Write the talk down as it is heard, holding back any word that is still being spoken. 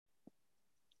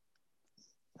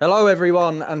Hello,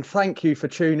 everyone, and thank you for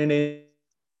tuning in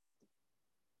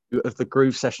of the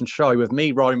Groove Session show with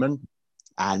me, Roman.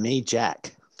 And me,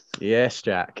 Jack. Yes,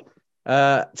 Jack.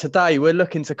 Today, we're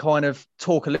looking to kind of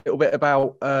talk a little bit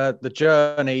about the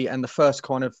journey and the first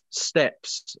kind of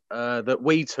steps that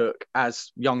we took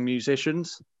as young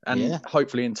musicians. And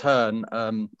hopefully, in turn,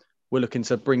 we're looking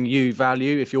to bring you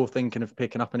value if you're thinking of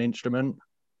picking up an instrument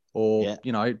or,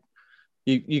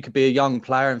 you could be a young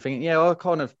player and thinking, I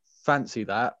kind of fancy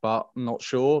that, but I'm not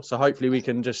sure. So hopefully we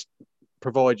can just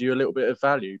provide you a little bit of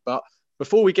value. But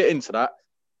before we get into that,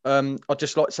 I'd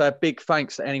just like to say a big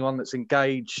thanks to anyone that's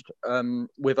engaged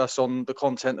with us on the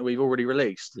content that we've already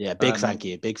released. Yeah, big thank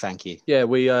you. Big thank you. Yeah,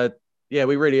 we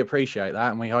really appreciate that,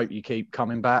 and we hope you keep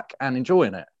coming back and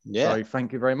enjoying it. Yeah. So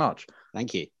thank you very much.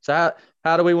 Thank you. So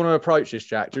how do we want to approach this,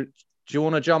 Jack? Do you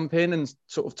want to jump in and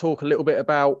sort of talk a little bit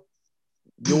about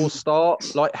your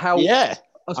start? Like how... Yeah.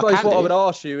 I suppose what I would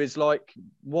ask you is like,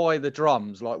 why the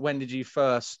drums? Like, when did you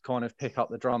first kind of pick up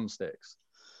the drumsticks?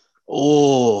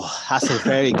 Oh, that's a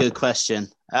very good question.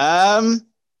 You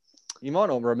might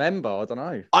not remember. I don't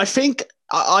know. I think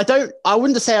I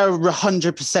wouldn't say I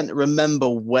 100% remember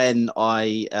when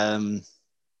I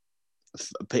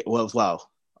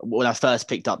when I first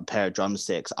picked up a pair of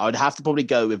drumsticks. I would have to probably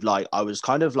go with like, I was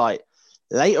kind of like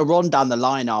later on down the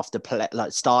line after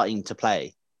starting to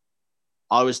play.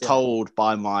 I was told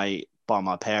by my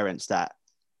parents that,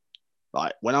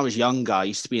 like, when I was younger, I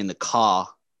used to be in the car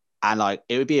and like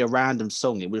it would be a random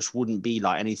song. It just wouldn't be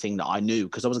like anything that I knew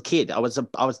because I was a kid. I was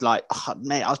like,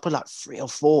 mate, I was probably like 3 or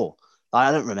 4. Like,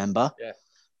 I don't remember.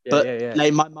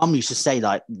 Like my mum used to say,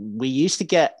 like, we used to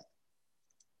get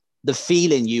the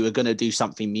feeling you were gonna do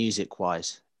something music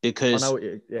wise because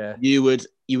you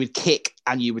would kick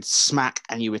and you would smack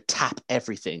and you would tap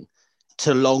everything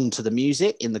to along to the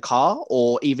music in the car,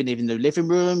 or even in the living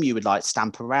room. You would like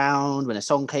stamp around when a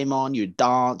song came on, you'd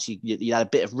dance, you had a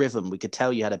bit of rhythm. We could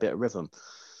tell you had a bit of rhythm.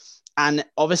 And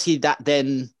obviously that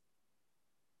then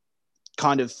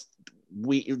kind of,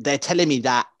 they're telling me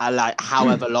that like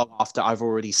however long after I've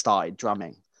already started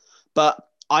drumming. But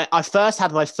I first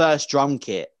had my first drum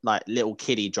kit, like little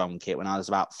kiddie drum kit, when I was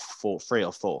about 3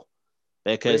 or 4.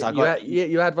 Because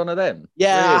you had one of them.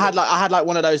 Yeah, really? I had like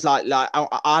one of those like I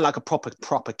had like a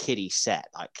proper kiddie set,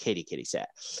 like kiddie set,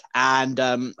 and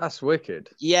that's wicked.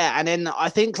 Yeah, and then I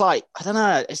think like, I don't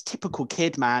know, it's typical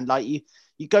kid, man. Like you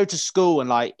go to school and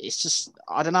like it's just,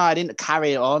 I don't know, I didn't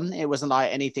carry it on. It wasn't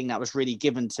like anything that was really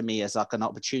given to me as like an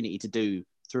opportunity to do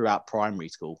throughout primary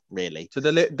school, really. So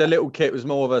the little kit was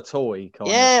more of a toy kind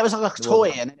of. It was like a toy,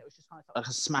 and it was just like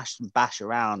a smash and bash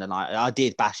around, and I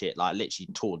did bash it, like literally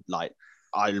tore, like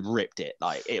I ripped it.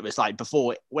 Like it was like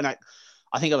before, when I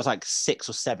think I was like 6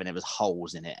 or 7, it was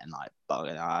holes in it, and like,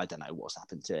 I don't know what's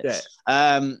happened to it.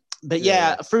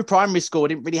 But through primary school, I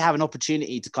didn't really have an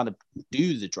opportunity to kind of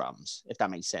do the drums, if that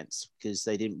makes sense, because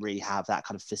they didn't really have that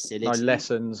kind of facility. No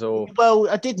lessons or... Well,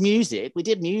 I did music. We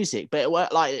did music, but it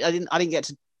worked, like I didn't get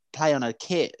to play on a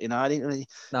kit. You know, I didn't really.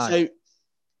 No. So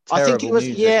I think it was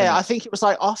I think it was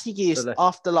like after years,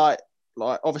 after like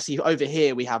obviously over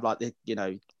here we have like the,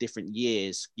 different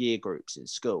year groups in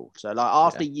school. So like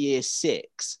after year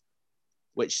 6,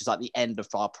 which is like the end of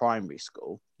our primary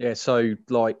school. Yeah. So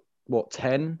like what,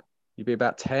 10? You'd be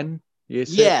about 10 year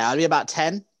 6? Yeah, I'd be about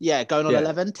 10. Yeah, going on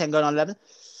 11, 10 going on 11.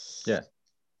 Yeah.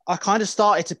 I kind of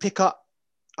started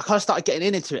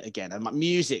getting into it again, and my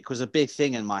music was a big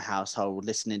thing in my household,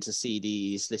 listening to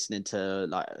CDs, listening to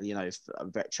like,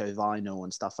 retro vinyl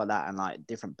and stuff like that, and like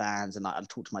different bands, and like I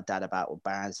talked to my dad about what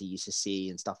bands he used to see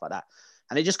and stuff like that,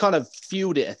 and it just kind of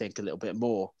fueled it, I think, a little bit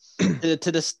more to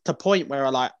the point where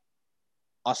I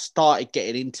started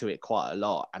getting into it quite a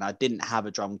lot, and I didn't have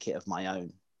a drum kit of my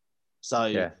own.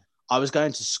 So I was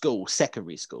going to school,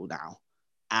 secondary school now,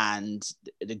 and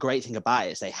the great thing about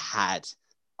it is I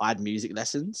had music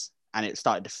lessons, and it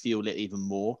started to fuel it even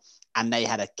more. And they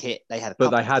had a kit. They had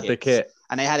the kit,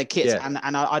 and they had a kit. Yeah. And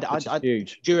I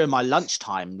huge. During my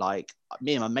lunchtime, like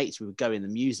me and my mates, we would go in the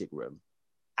music room,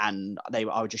 and I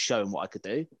would just show them what I could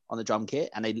do on the drum kit,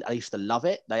 and I used to love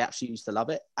it. They absolutely used to love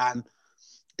it, and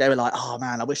they were like, "Oh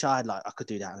man, I wish I could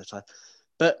do that."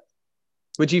 But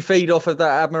would you feed off of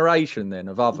that admiration then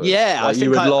of others? Yeah, like,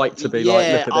 you would like to be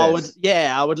like, look at this.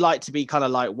 I would like to be kind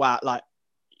of like, wow, like,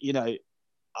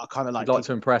 I kind of like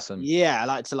to impress them. Yeah, I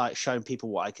like to like show people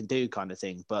what I can do, kind of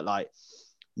thing, but like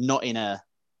not in a,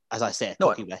 as I said,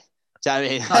 cocky way. Do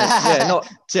you know what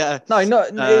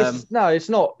I mean? It's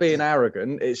not being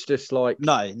arrogant. It's just like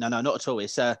no, not at all.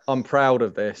 It's I'm proud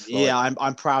of this.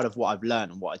 I'm proud of what I've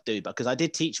learned and what I do, because I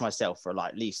did teach myself for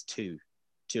like at least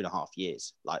 2.5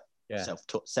 years. Like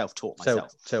self-taught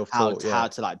myself Self-taught, how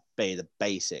to like be the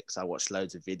basics. I watched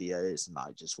loads of videos and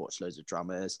I just watched loads of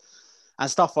drummers and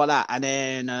stuff like that. And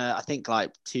then I think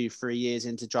like 2-3 years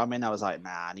into drumming, I was like,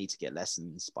 nah, I need to get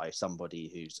lessons by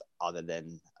somebody who's other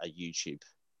than a YouTube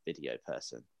video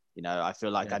person. You know, I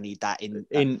feel like I need that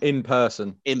in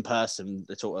person,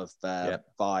 the sort of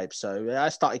vibe. So I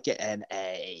started getting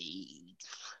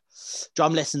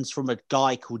drum lessons from a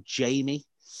guy called Jamie,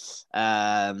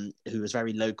 who was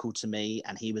very local to me,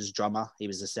 and he was a drummer. He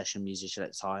was a session musician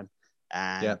at the time.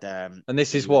 And and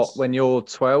this is what, when you're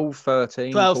 12,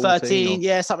 13, 13, or...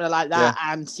 yeah, something like that.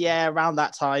 And around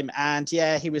that time. And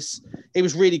he was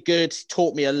really good. He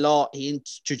taught me a lot. He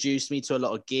introduced me to a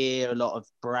lot of gear, a lot of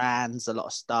brands, a lot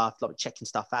of stuff, a lot of checking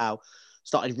stuff out.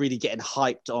 Started really getting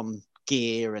hyped on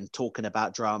gear and talking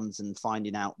about drums and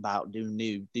finding out about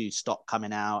new stock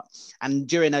coming out. And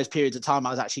during those periods of time, I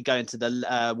was actually going to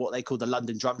the what they call the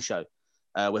London Drum Show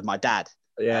with my dad.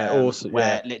 Awesome.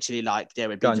 Where literally like there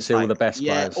would be go and see all the best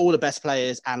players. All the best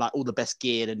players and like all the best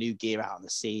gear, the new gear out on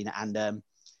the scene. And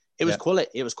it was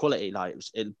quality. It was quality. Like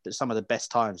it was some of the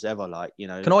best times ever. Like, you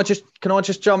know. Can I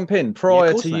just jump in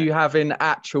prior to you having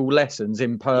actual lessons,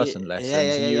 in-person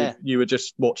lessons? You were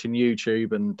just watching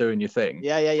YouTube and doing your thing.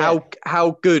 Yeah. How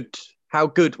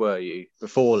good were you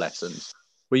before lessons?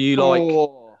 Were you like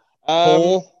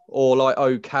poor or like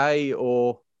okay,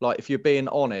 or like, if you're being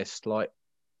honest, like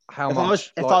how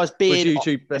much? Was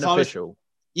YouTube beneficial?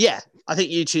 I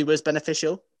think YouTube was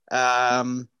beneficial.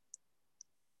 And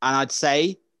I'd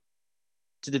say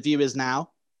to the viewers now,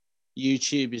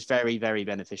 YouTube is very, very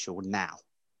beneficial now.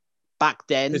 Back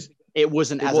then, it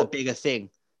wasn't as a big a thing,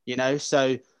 you know?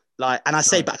 So, like, and I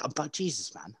say back, I'm like,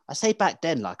 Jesus, man. I say back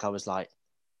then, like,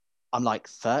 I'm like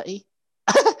 30.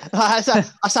 I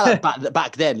sound like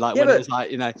back then, like when it was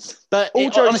like, you know. But all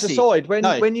jokes aside,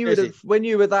 when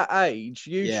you were that age,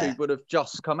 YouTube would have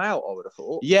just come out, I would have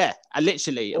thought. Yeah, and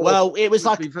literally. Well, it was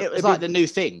like the new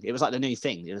thing. It was like the new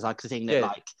thing. It was like the thing that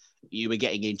like you were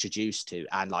getting introduced to.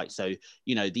 And like, so,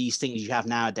 you know, these things you have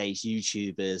nowadays,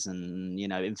 YouTubers and, you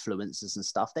know, influencers and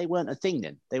stuff, they weren't a thing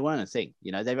then. They weren't a thing.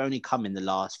 You know, they've only come in the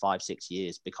last 5-6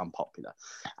 years, become popular.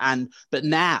 But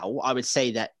now I would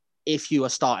say that if you are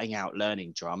starting out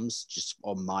learning drums, just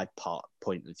on my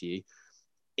point of view,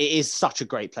 it is such a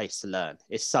great place to learn.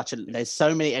 There's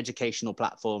so many educational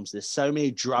platforms. There's so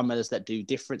many drummers that do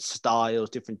different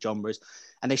styles, different genres,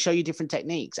 and they show you different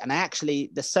techniques. And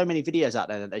there's so many videos out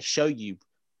there that they show you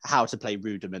how to play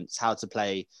rudiments, how to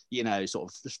play, you know,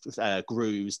 sort of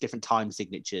grooves, different time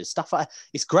signatures, stuff like that.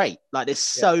 It's great. Like, there's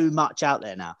so much out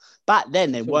there now. Back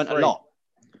then, there weren't a lot.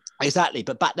 Exactly.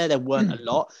 But back there weren't a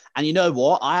lot. And you know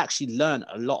what? I actually learned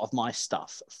a lot of my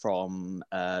stuff from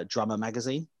Drummer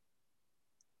Magazine.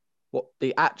 What,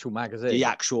 the actual magazine? The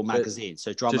actual magazine.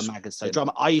 So Drummer Magazine. So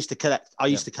Drummer. I used to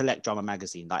collect Drummer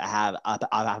Magazine. Like I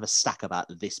have a stack about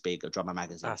this big of Drummer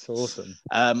Magazine. That's awesome.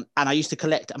 And I used to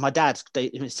collect. My dad,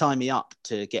 they signed me up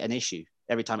to get an issue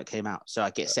every time it came out. So I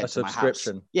get sent to my house.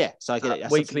 Yeah. So I get a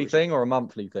weekly thing or a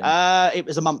monthly thing? It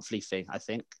was a monthly thing, I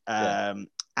think.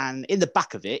 And in the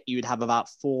back of it, you would have about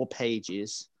 4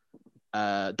 pages,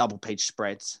 double page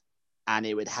spreads, and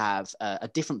it would have a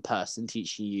different person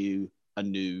teaching you a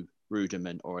new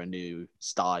rudiment or a new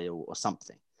style or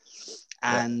something.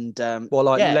 And left,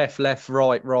 right, left.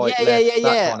 That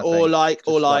kind of thing.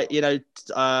 Or like you know,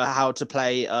 how to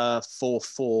play a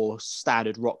 4/4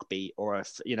 standard rock beat, or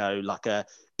like a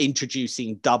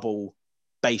introducing double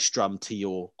bass drum to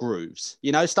your grooves,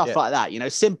 you know, stuff like that, you know,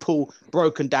 simple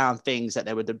broken down things that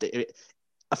they would do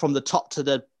from the top to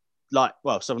the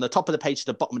so from the top of the page to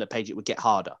the bottom of the page, it would get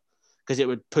harder because it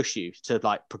would push you to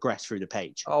like progress through the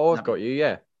page. Oh, I've got you.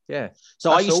 Yeah.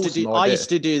 So I used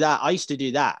to do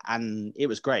that, and it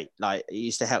was great. Like, it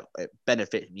used to help, it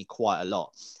benefited me quite a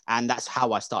lot, and that's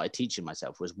how I started teaching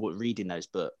myself, was reading those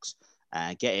books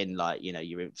and getting, like, you know,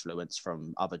 your influence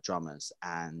from other drummers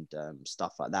and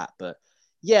stuff like that. But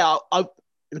yeah, I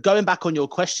going back on your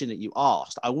question that you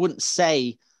asked, I wouldn't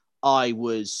say I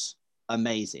was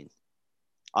amazing.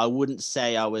 I wouldn't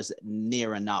say I was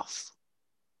near enough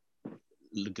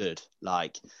good.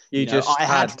 Like, I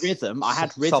had rhythm.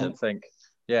 Something.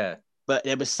 Yeah. But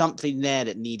there was something there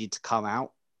that needed to come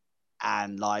out.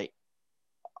 And like,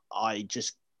 I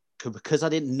just, because I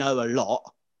didn't know a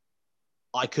lot,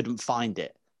 I couldn't find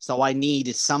it. So I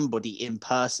needed somebody in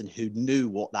person who knew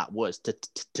what that was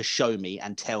to show me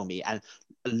and tell me,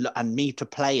 and me to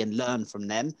play and learn from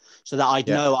them, so that I'd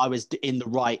know I was in the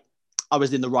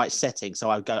right setting. So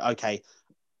I'd go, okay,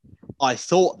 I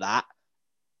thought that,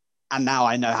 and now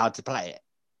I know how to play it.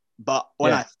 But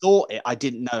when I thought it, I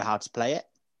didn't know how to play it.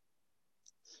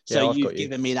 So I've you've got you.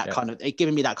 given me that Yeah.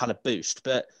 given me that kind of boost.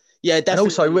 But yeah, And definitely.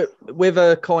 also with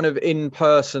a kind of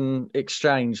in-person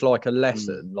exchange, like a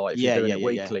lesson, like if you're doing it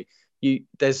weekly,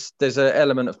 there's an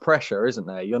element of pressure, isn't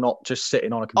there? You're not just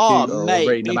sitting on a Oh, computer or mate,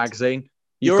 reading a magazine.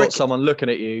 You've you're got someone looking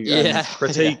at you and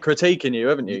critiquing you,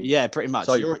 haven't you? Yeah, pretty much.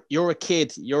 So You're a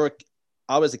kid.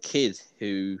 I was a kid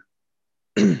who,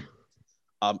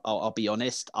 I'll be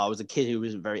honest, I was a kid who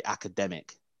wasn't very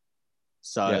academic.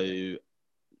 So,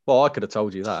 well, I could have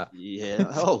told you that. Yeah.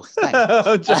 Oh, thanks.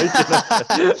 I'm joking.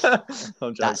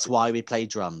 I'm joking. That's why we play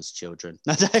drums, children.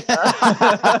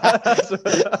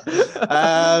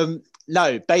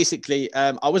 No, basically,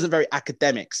 I wasn't very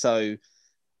academic. So,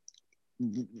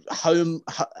 how do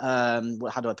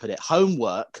I put it?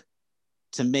 Homework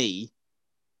to me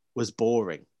was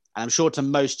boring. And I'm sure to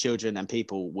most children and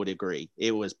people would agree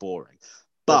it was boring.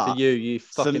 But for you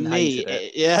fucking hated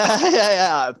it.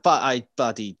 Yeah. But I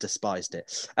bloody despised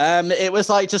it. It was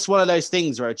like just one of those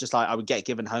things where just like I would get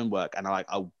given homework and I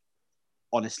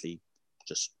honestly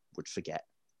just would forget.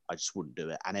 I just wouldn't do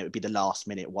it. And it would be the last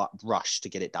minute rush to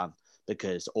get it done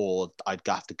or I'd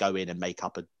have to go in and make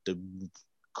up the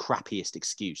crappiest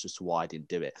excuse as to why I didn't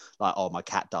do it. Like, oh, my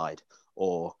cat died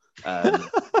or I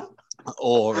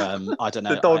don't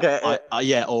know. The dog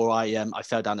I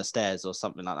fell down the stairs or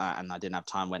something like that, and I didn't have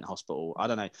time. Went to hospital. I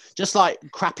don't know. Just like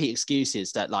crappy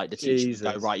excuses that like the teacher would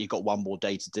go, right, you got one more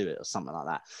day to do it or something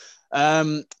like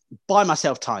that. Buy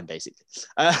myself time basically.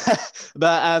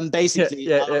 But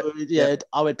basically,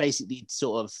 I would basically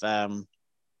sort of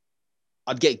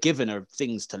I'd get given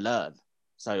things to learn.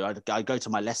 So I'd go to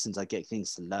my lessons. I'd get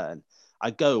things to learn.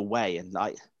 I'd go away and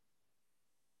like.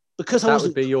 Because that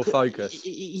would be your focus.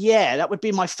 Yeah, that would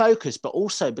be my focus. But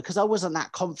also because I wasn't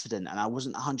that confident and I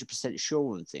wasn't 100%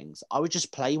 sure on things, I would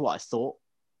just play what I thought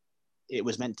it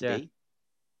was meant to be.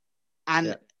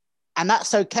 And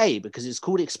that's okay because it's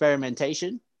called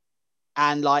experimentation.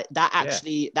 And like that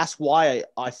actually, that's why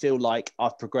I feel like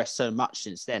I've progressed so much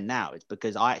since then now. It's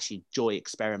because I actually enjoy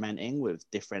experimenting with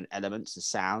different elements and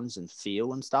sounds and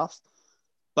feel and stuff.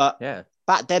 But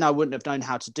back then I wouldn't have known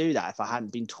how to do that if I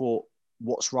hadn't been taught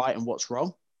what's right and what's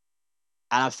wrong.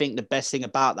 And I think the best thing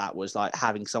about that was like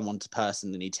having someone to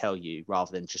personally tell you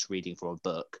rather than just reading from a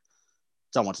book,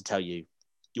 someone to tell you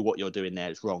what you're doing there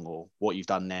is wrong or what you've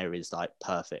done there is like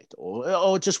perfect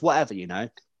or just whatever, you know.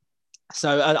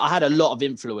 So I had a lot of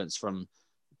influence from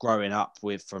growing up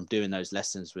from doing those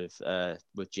lessons with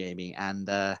Jamie and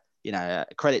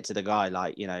credit to the guy,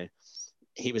 like, you know,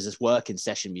 he was this working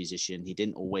session musician. He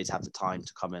didn't always have the time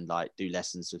to come and like do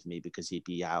lessons with me because he'd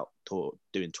be out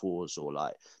doing tours or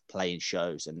like playing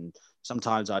shows. And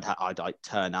sometimes I'd like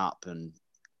turn up and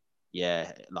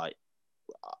like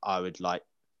I would like,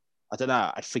 I don't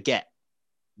know, I'd forget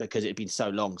because it'd been so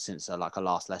long since like a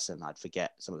last lesson. I'd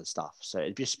forget some of the stuff. So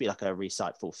it'd just be like a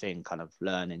recyclable thing, kind of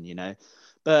learning, you know.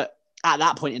 But at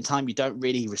that point in time, you don't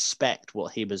really respect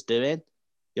what he was doing.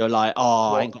 You're like,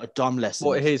 oh, I ain't got a drum lesson.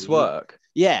 What, his work?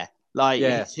 Yeah. Like,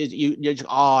 you're just,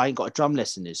 oh, I ain't got a drum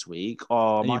lesson this week.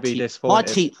 Oh, my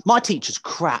teacher's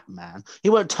crap, man. He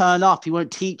won't turn up. He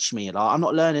won't teach me. Like, I'm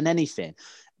not learning anything.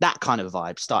 That kind of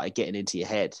vibe started getting into your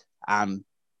head.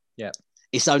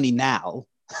 It's only now,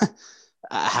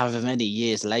 however many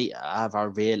years later, have I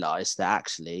realised that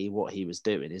actually what he was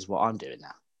doing is what I'm doing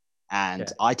now.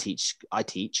 And I teach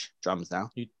drums now.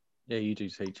 You do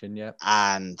teaching,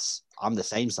 and I'm the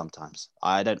same sometimes.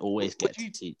 I don't always get to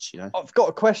teach, you know. I've got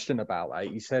a question about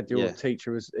that. You said your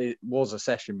teacher was a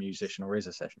session musician or is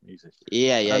a session musician.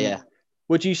 Yeah.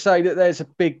 Would you say that there's a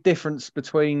big difference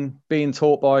between being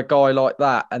taught by a guy like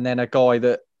that and then a guy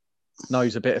that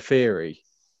knows a bit of theory?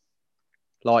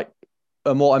 Like,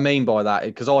 and what I mean by that,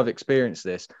 because I've experienced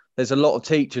this, there's a lot of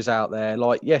teachers out there,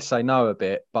 like, yes, they know a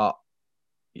bit, but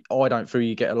I don't feel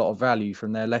you get a lot of value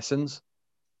from their lessons.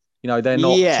 You know, they're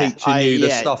not teaching you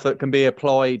the stuff that can be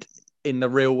applied in the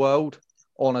real world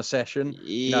on a session.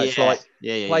 You know, it's like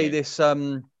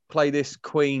play this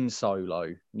Queen solo.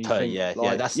 And you think,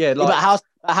 but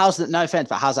how's that? No offense,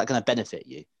 but how's that going to benefit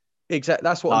you? Exactly.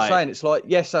 That's what I'm saying. It's like,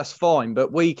 yes, that's fine,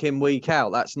 but week in, week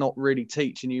out, that's not really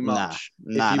teaching you much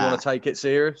if you want to take it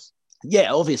serious.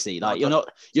 Yeah, obviously, like you're not.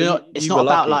 It's not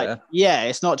about like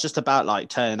it's not just about like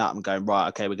turning up and going, right,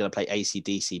 okay, we're going to play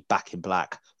AC/DC Back in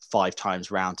Black 5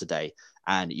 times round today,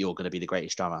 and you're going to be the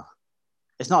greatest drummer.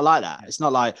 It's not like that. It's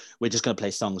not like we're just going to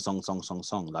play song.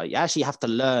 Like, you actually have to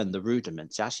learn the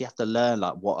rudiments. You actually have to learn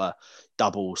like what a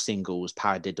double, singles,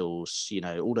 paradiddles, you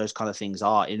know, all those kind of things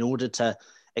are in order to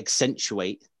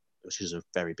accentuate, which is a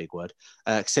very big word,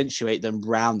 accentuate them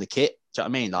round the kit Do you know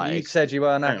what I mean? Like, you said you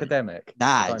were an academic.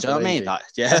 Nah, do you know what I mean? You. Like,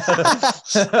 yeah.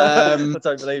 I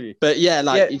don't believe you. But yeah,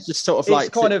 like, it's just sort of like...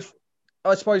 It's kind of,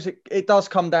 I suppose it does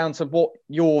come down to what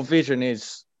your vision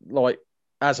is like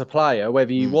as a player,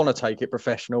 whether you want to take it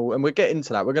professional. And we'll get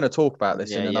into that. We're going to talk about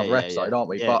this in another episode, aren't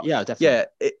we? Yeah, but definitely. Yeah,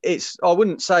 it's, I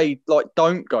wouldn't say like,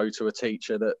 don't go to a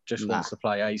teacher that just wants to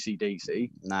play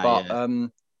AC/DC.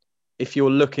 If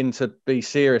you're looking to be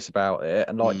serious about it,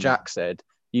 and like Jack said,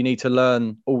 you need to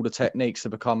learn all the techniques to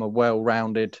become a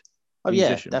well-rounded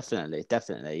musician. Yeah,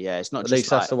 definitely. Yeah, it's not at just least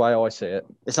that's the way I see it.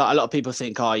 It's like a lot of people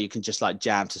think, you can just like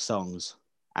jam to songs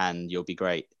and you'll be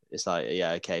great. It's like,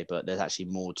 yeah, okay, but there's actually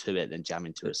more to it than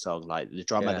jamming to a song. Like the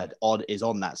drummer that is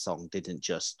on that song didn't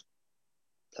just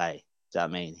play. Do you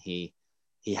know what I mean?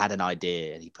 He had an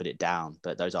idea and he put it down,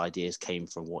 but those ideas came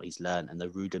from what he's learned and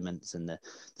the rudiments and the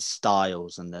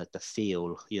styles and the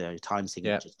feel, time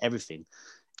signatures, everything.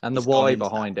 And the why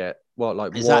behind it. What,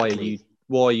 like, exactly.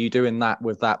 Why are you doing that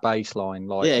with that bass line?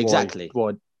 Like, exactly.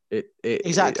 Why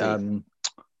exactly.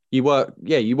 You work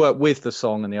with the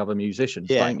song and the other musicians,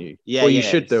 don't you? Yeah. Well, you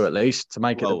should do at least to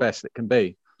make it the best it can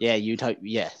be. Yeah, you'd hope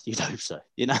so.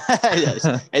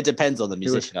 It depends on the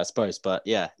musician, I suppose. But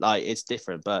yeah, like it's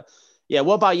different. But yeah,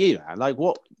 what about you, man? Like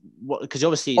what? Because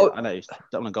obviously, I know you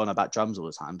don't want to go on about drums all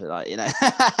the time, but like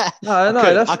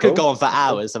I could go on for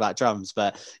hours about drums.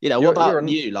 But what about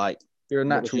you? Like, you're a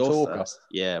natural talker.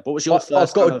 Yeah. What was your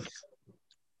first kind of?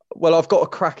 Well, I've got a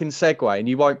cracking segue, and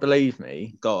you won't believe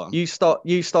me. Go on. You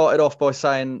started off by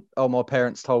saying, "Oh, my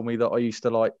parents told me that I used to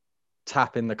like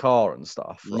tap in the car and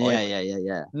stuff." Right?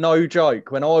 Yeah. No joke.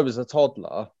 When I was a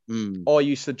toddler, I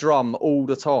used to drum all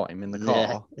the time in the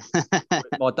car.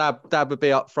 My dad would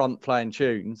be up front playing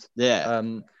tunes. Yeah.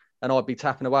 And I'd be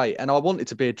tapping away, and I wanted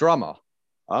to be a drummer.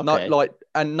 Okay.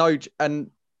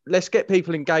 And let's get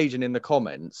people engaging in the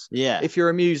comments. Yeah. If you're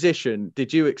a musician,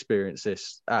 did you experience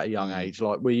this at a young age?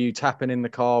 Like, were you tapping in the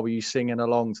car? Were you singing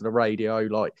along to the radio?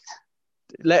 Like,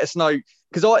 let us know,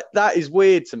 because that is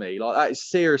weird to me. Like, that is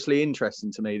seriously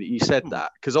interesting to me that you said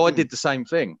that, because I did the same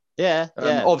thing. Yeah.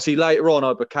 Obviously, later on,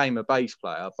 I became a bass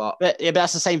player, but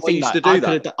that's the same thing.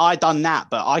 I done that,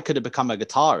 but I could have become a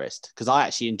guitarist because I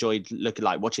actually enjoyed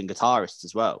watching guitarists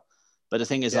as well. But the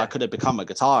thing is, I could have become a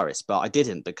guitarist, but I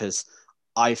didn't because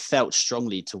I felt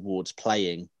strongly towards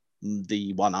playing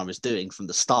the one I was doing from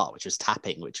the start, which was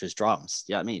tapping, which was drums.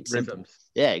 You know what I mean? Rhythms.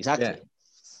 Yeah, exactly. Yeah.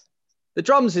 The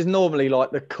drums is normally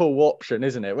like the cool option,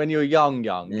 isn't it? When you're young.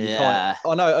 Yeah.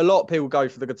 I know a lot of people go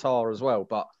for the guitar as well,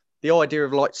 but the idea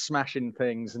of like smashing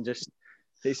things and just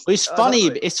it's funny.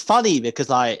 It's funny because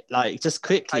like just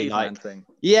quickly thing.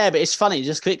 Yeah, but it's funny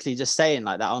just quickly just saying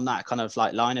like that on that kind of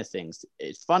like line of things.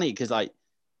 It's funny because like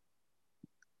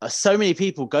so many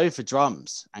people go for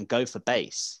drums and go for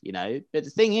bass, But the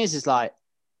thing is like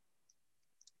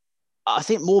I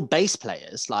think more bass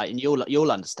players, like, and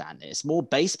you'll understand this, more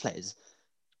bass players.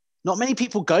 Not many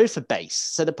people go for bass.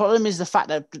 So the problem is the fact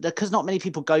that because not many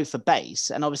people go for bass,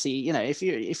 and obviously, if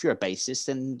you're a bassist,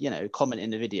 then comment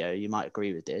in the video, you might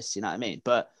agree with this, you know what I mean?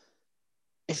 But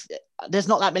if there's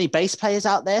not that many bass players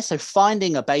out there, so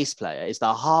finding a bass player is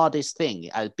the hardest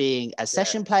thing as being a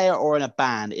session player or in a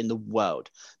band in the world,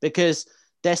 because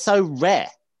they're so rare.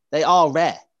 They are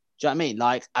rare. Do you know what I mean?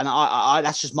 Like, and I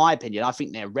that's just my opinion. I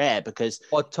think they're rare because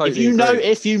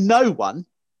if you know one,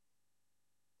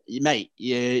 mate,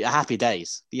 you're happy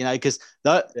days, because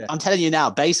I'm telling you now,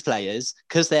 bass players,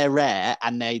 because they're rare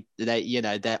and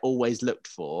they're always looked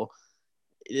for.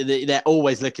 They're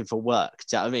always looking for work.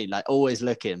 Do you know what I mean? Like always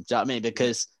looking. Do you know what I mean?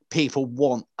 Because people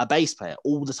want a bass player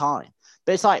all the time.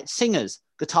 But it's like singers,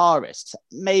 guitarists,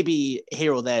 maybe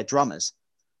here or there drummers.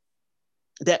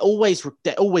 They're always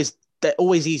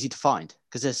easy to find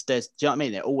because there's do you know what I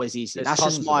mean? They're always easy. That's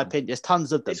just my opinion. There's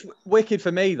tons of them. It's wicked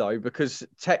for me though, because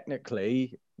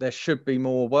technically there should be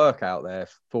more work out there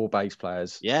for bass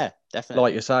players. Yeah, definitely.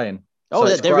 Like you're saying. Oh,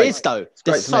 so there is though.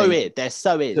 There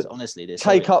so is. Honestly,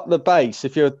 take up the bass.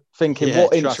 If you're thinking,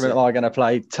 what instrument am I going to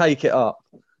play? Take it up.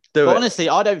 Do it. Honestly,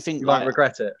 I don't think you won't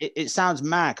regret it. It sounds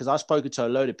mad because I've spoken to a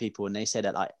load of people and they say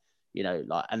that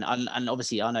and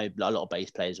obviously I know a lot of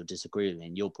bass players will disagree with me,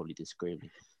 and you'll probably disagree with me.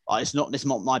 It's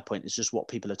not my point. It's just what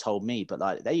people have told me. But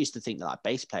like they used to think that like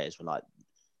bass players were like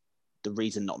the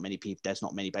reason there's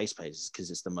not many bass players is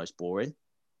because it's the most boring.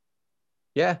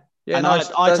 Yeah. Yeah, and I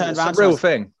turned around. It's a real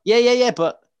thing. Yeah.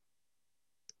 But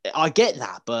I get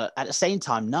that, but at the same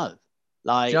time, no.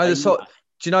 Like, do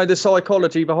you know the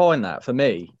psychology behind that? For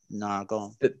me, no, go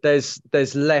on. That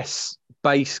there's less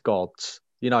bass gods.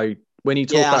 When you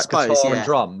talk about guitar and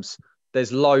drums,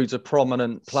 there's loads of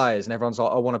prominent players, and everyone's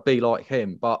like, I want to be like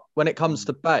him. But when it comes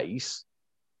to bass,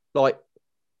 like,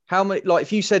 how many, like,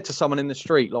 if you said to someone in the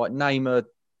street, like, name a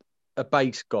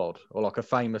bass god or like a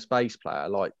famous bass player,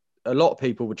 like, a lot of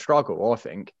people would struggle, I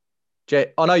think.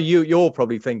 I know you're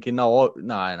probably thinking, no.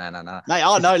 Mate,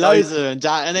 I know loads of them,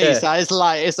 Jack. And Yeah. it's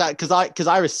like because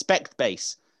I respect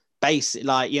bass. Bass,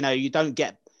 like, you know, you don't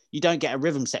get a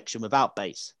rhythm section without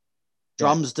bass.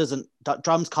 Drums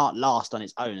can't last on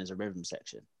its own as a rhythm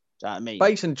section. Do you know what I mean?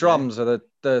 Bass and drums are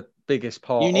the biggest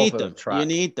part you need of them. a track. You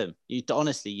need them.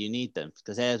 Honestly, you need them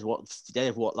because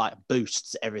they're what like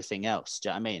boosts everything else. Do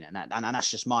you know what I mean? And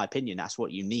that's just my opinion. That's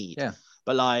what you need. Yeah.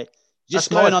 But like, just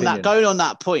going on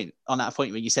that point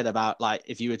where you said about like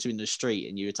if you were to in the street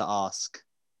and you were to ask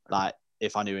like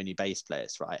if I knew any bass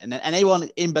players, right? And then anyone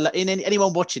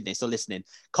anyone watching this or listening,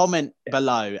 comment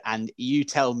below and you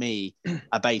tell me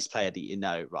a bass player that you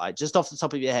know, right? Just off the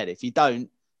top of your head. If you don't,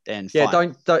 then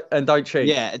fine. Don't cheat.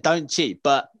 Yeah, don't cheat.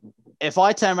 But if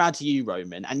I turn around to you,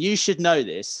 Roman, and you should know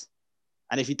this,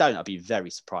 and if you don't, I'll be very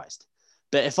surprised.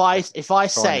 But if I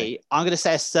say I'm going to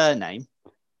say a surname.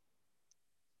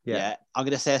 Yeah, I'm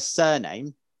going to say a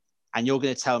surname, and you're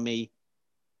going to tell me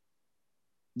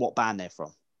what band they're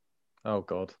from. Oh,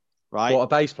 God. Right? What, a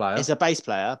bass player? It's a bass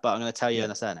player, but I'm going to tell you in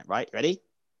a surname. Right? Ready?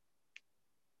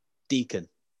 Deacon.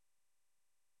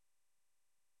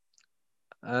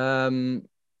 Yeah.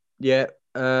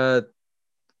 I've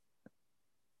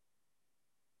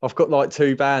got like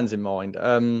two bands in mind.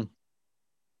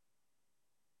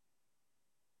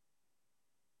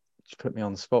 Just put me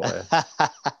on the spot here.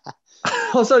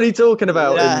 I was only talking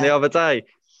about him the other day.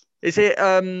 Is it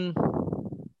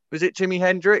was it Jimi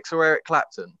Hendrix or Eric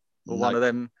Clapton or one of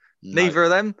them? Neither of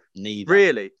them. Neither.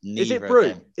 Really? Neither is it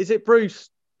Bruce? Is it Bruce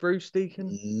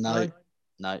Deacon? No.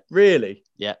 Really?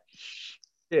 Yeah.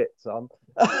 Shit, son.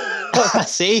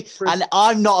 See, and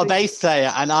I'm not a bass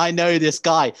player, and I know this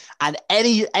guy. And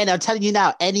I'm telling you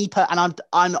now, and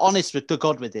I'm honest with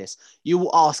God with this. You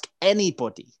will ask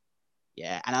anybody,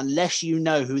 and unless you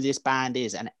know who this band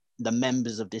is and the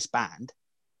members of this band,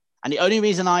 and the only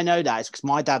reason I know that is because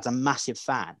my dad's a massive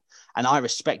fan, and I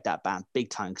respect that band big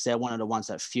time because they're one of the ones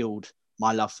that fueled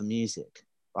my love for music.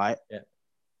 Right? Yeah.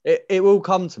 It will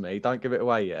come to me. Don't give it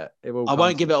away yet. It will. I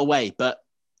won't give it away, but.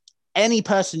 Any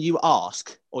person you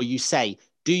ask or you say,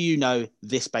 do you know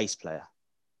this bass player?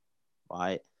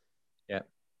 Right? Yeah.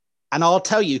 And I'll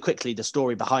tell you quickly the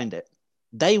story behind it.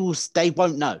 They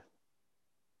won't know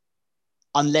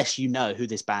unless you know who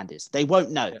this band is. They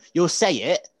won't know. Yeah. You'll say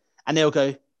it and they'll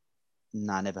go,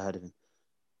 nah, never heard of him.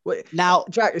 Well, now,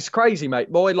 Jack, it's crazy,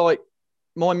 mate. My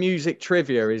music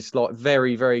trivia is like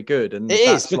very, very good. And it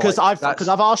is because I've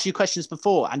asked you questions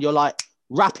before and you're like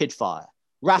rapid fire.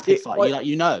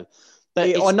 You know.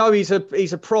 But I know he's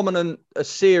a prominent, a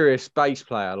serious bass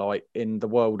player, like in the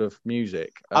world of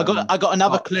music. I got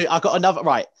another clue.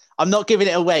 Right. I'm not giving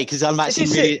it away because I'm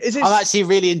actually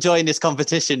really enjoying this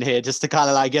competition here, just to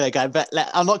kind of like go. But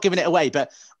I'm not giving it away.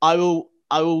 But I'll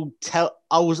I'm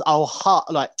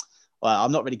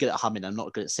not really good at humming. I'm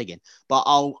not good at singing. But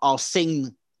I'll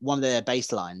sing one of their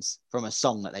bass lines from a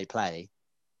song that they play.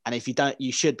 And if you don't,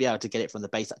 you should be able to get it from the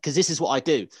bass line. Because this is what I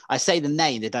do. I say the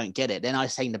name, they don't get it. Then I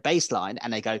sing the bass line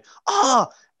and they go, and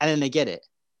then they get it.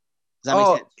 Does that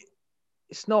make sense?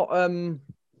 It's not,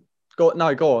 go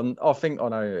on. I think I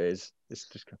know who it is. It's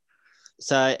just...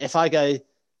 So if I go,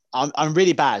 I'm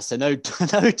really bad. So no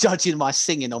judging my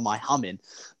singing or my humming.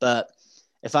 But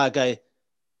if I go,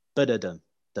 ba-da-dum,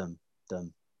 dum,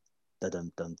 dum,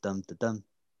 da-dum, dum, dum, da-dum,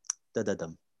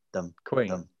 da-da-dum, dum, Queen.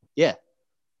 Dum. Yeah.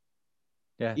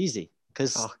 Yeah. Easy.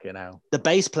 Because the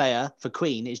bass player for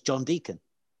Queen is John Deacon.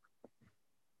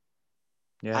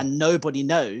 Yeah. And nobody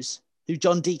knows who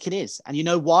John Deacon is. And you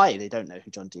know why they don't know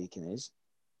who John Deacon is?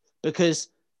 Because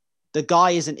the guy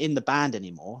isn't in the band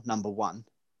anymore, number one,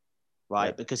 right?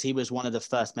 Yeah. Because he was one of the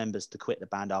first members to quit the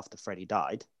band after Freddie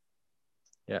died.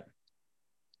 Yeah.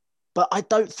 But I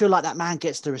don't feel like that man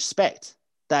gets the respect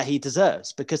that he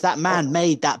deserves because that man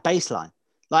made that bass line.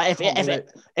 Like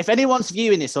if anyone's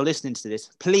viewing this or listening to this,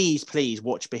 please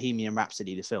watch Bohemian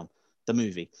Rhapsody, the film, the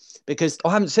movie, because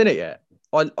I haven't seen it yet.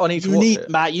 I need to watch it.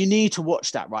 Matt, you need to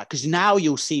watch that, right? Because now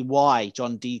you'll see why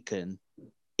John Deacon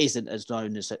isn't as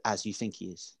known as you think he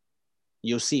is.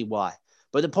 You'll see why.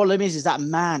 But the problem is that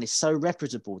man is so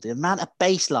reputable. The amount of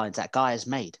bass lines that guy has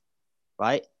made,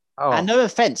 right? Oh, and no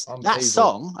offense, that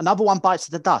song, Another One Bites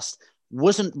the Dust,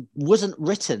 wasn't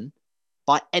written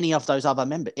by any of those other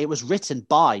members. It was written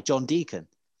by John Deacon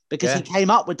because he came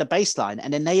up with the bass line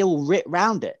and then they all writ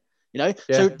round it, you know?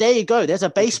 Yeah. So there you go. There's a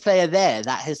bass player there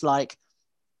that has like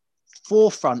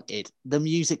forefronted the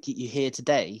music that you hear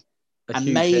today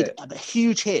and made a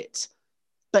huge hit,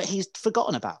 but he's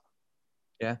forgotten about.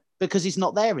 Yeah. Because he's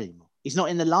not there anymore. He's not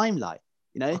in the limelight.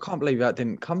 You know, I can't believe that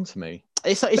didn't come to me.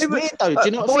 it's weird though. Do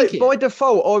you know what I'm thinking? By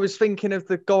default, I was thinking of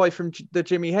the guy from the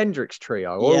Jimi Hendrix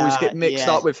trio. I always get mixed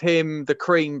up with him, the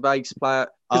Cream bass player.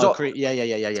 Yeah.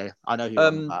 I know who you're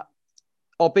on about.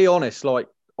 I'll be honest, like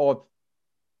I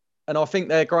think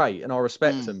they're great and I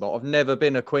respect them, but I've never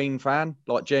been a Queen fan,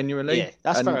 like genuinely. Yeah,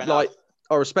 that's fair enough. Like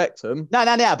I respect them. No,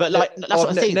 but like that's what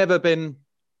I'm saying.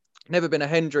 Never been a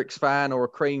Hendrix fan or a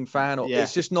Cream fan, or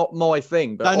it's just not my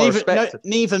thing. But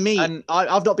neither me. And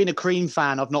I've not been a Cream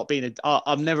fan.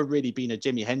 I've never really been a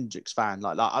Jimi Hendrix fan.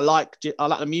 Like I like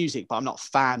the music, but I'm not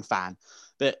fan.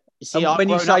 But you see, when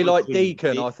you say like Queen,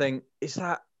 Deacon, I think is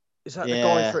that the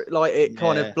guy for it? Like it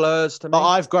kind of blurs to me. But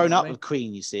I've grown up with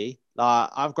Queen. You see, like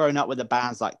I've grown up with the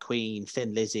bands like Queen,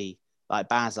 Thin Lizzy, like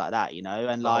bands like that. You know,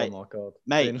 and like, oh my god,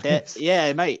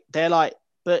 mate, they're like.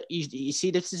 But you see,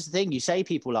 this is the thing. You say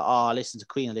people like, I listen to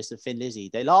Queen, I listen to Thin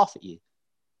Lizzy. They laugh at you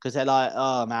because they're like,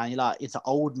 oh man, you're like, it's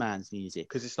old man's music.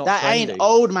 Because it's not that trendy. Ain't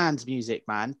old man's music,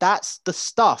 man. That's the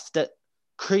stuff that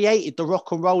created the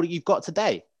rock and roll that you've got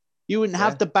today. You wouldn't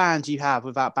have the bands you have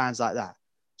without bands like that.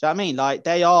 Do you know what I mean? Like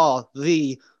they are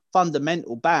the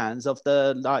fundamental bands of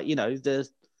the the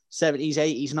 70s,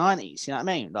 80s, 90s. You know what I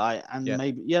mean? Like, and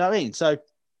maybe you know what I mean. So.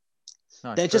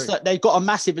 No, they're just like they've got a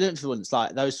massive influence,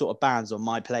 like those sort of bands on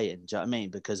my playing. Do you know what I mean?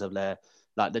 Because of their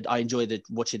I enjoy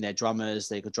watching their drummers.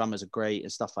 The drummers are great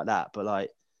and stuff like that.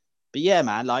 But yeah,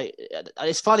 man, like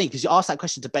it's funny because you ask that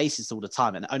question to bassists all the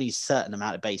time, and only a certain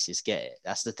amount of bassists get it.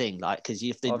 That's the thing, like because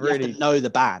you have to know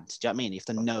the band. Do you know what I mean? You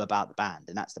have to know about the band,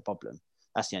 and that's the problem.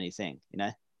 That's the only thing, you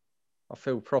know. I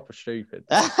feel proper stupid.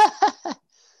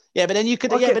 Yeah, but then you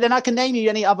could. But then I can name you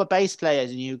any other bass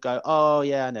players, and you go, oh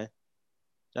yeah, I know.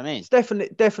 Do you know what I mean?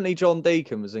 It's definitely John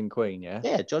Deacon was in Queen, yeah?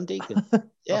 Yeah, John Deacon.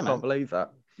 Yeah, I can't believe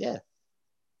that. Yeah.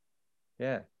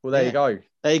 Yeah. Well, there you go.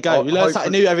 There you go. You learn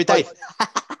something new every day.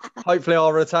 Hopefully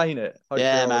I'll retain it.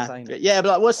 Man. Yeah, but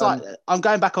like, what's I'm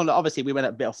going back on, obviously we went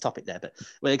a bit off topic there, but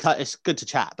it's good to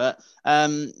chat. But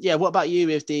what about you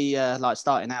with the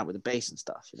starting out with the bass and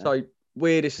stuff? You know? So,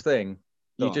 weirdest thing,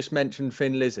 you just mentioned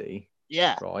Thin Lizzy.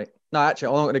 Yeah. Right. No, actually,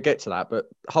 I'm not going to get to that, but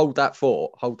hold that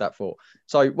thought.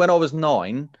 So when I was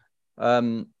 9,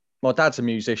 my dad's a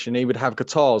musician. He would have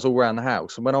guitars all around the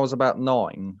house. And when I was about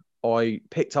 9, I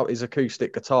picked up his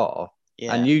acoustic guitar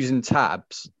and using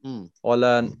tabs, I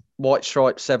learned White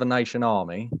Stripes, Seven Nation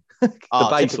Army, the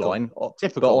bass line.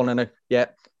 Typical.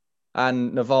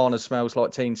 And Nirvana Smells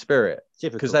Like Teen Spirit.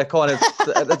 Because they're kind of,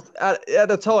 at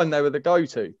the time, they were the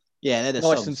go-to. Yeah, they're the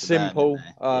nice and simple.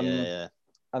 Yeah.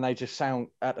 And they just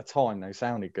they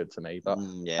sounded good to me. But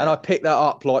and I picked that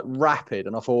up like rapid,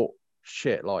 and I thought,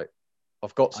 shit, like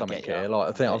I've got something here. Like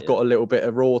I think I've got a little bit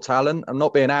of raw talent. I'm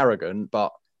not being arrogant,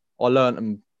 but I learned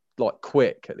them like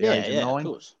quick at the age of 9. Of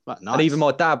course. Right, nice. And even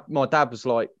my dad was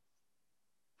like,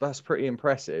 that's pretty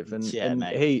impressive. And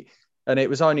it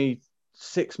was only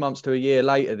 6 months to a year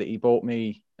later that he bought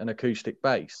me an acoustic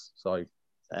bass. So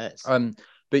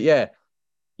but yeah,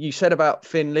 you said about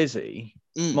Thin Lizzy.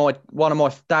 One of my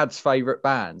dad's favourite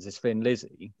bands is Thin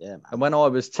Lizzy. Yeah, man. And when I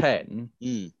was 10,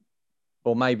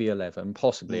 or maybe 11,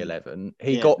 possibly 11,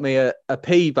 he got me a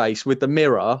P bass with the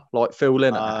mirror, like Phil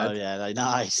Lynott had. Oh, yeah,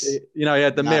 nice. You know, he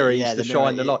had the mirror, he used to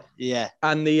shine the light. Yeah.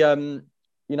 And the,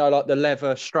 like the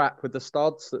leather strap with the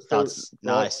studs.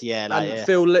 Nice, yeah.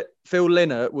 Phil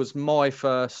Lynott was my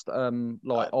first,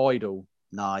 idol.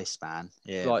 Nice, man.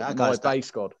 Yeah. Like my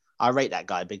bass god. I rate that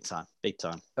guy big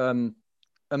time.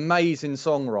 Amazing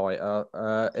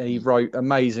songwriter. He wrote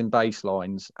amazing bass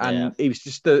lines, and he was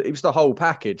the whole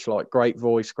package. Like great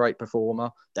voice, great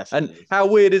performer. Definitely. And how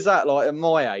weird is that? Like at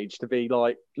my age, to be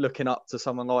like looking up to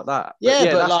someone like that.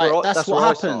 But that's what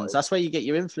happens. That's where you get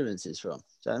your influences from. Do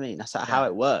you know what I mean? That's how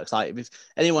it works. Like if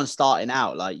anyone's starting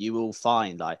out, like you will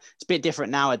find like it's a bit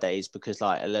different nowadays because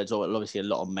like there's obviously a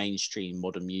lot of mainstream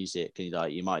modern music, and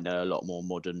like you might know a lot more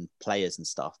modern players and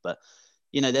stuff, but.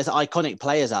 You know, there's iconic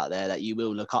players out there that you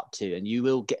will look up to, and you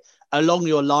will get along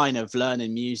your line of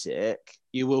learning music,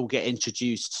 you will get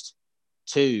introduced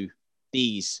to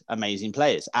these amazing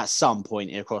players at some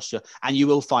point across and you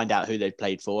will find out who they've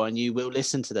played for, and you will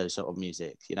listen to those sort of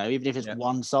music, you know, even if it's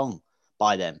one song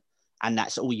by them, and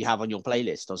that's all you have on your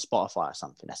playlist on Spotify or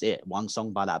something. That's it. One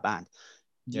song by that band.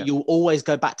 Yeah. You'll always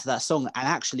go back to that song. And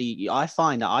actually, I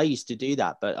find that I used to do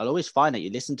that, but I'll always find that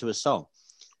you listen to a song.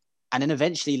 And then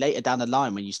eventually later down the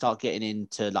line, when you start getting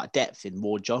into like depth in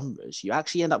more genres, you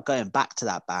actually end up going back to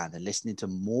that band and listening to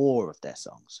more of their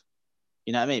songs.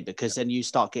 You know what I mean? Because then you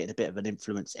start getting a bit of an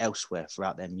influence elsewhere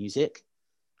throughout their music.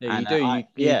 Yeah, and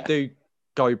you do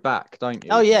go back, don't you?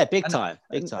 Oh yeah, big time.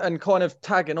 And kind of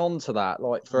tagging on to that,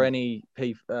 like for any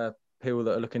people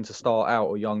that are looking to start out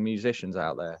or young musicians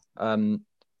out there,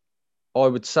 I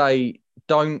would say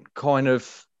don't I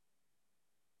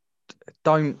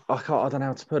don't know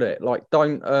how to put it. Like,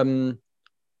 don't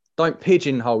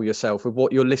pigeonhole yourself with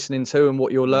what you're listening to and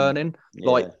what you're learning.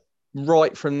 Like,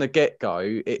 right from the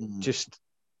get-go, just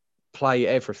play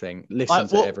everything, listen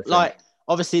to everything. Like,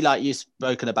 obviously, like, you've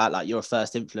spoken about like your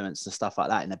first influence and stuff like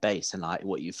that in the bass and like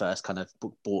what you first kind of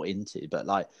bought into. But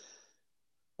like,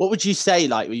 what would you say,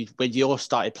 like, when you all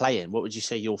started playing, what would you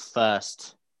say your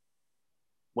first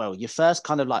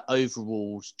kind of like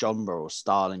overall genre or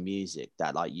style in music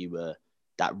that like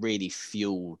that really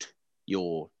fueled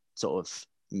your sort of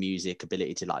music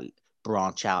ability to like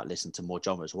branch out, listen to more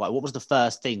genres? What was the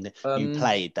first thing that you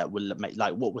played that would make,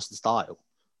 like, what was the style?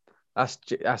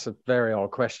 That's a very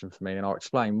hard question for me, and I'll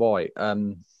explain why.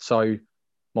 So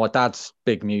my dad's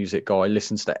big music guy,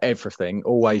 listens to everything,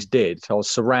 always did. I was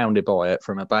surrounded by it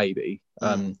from a baby.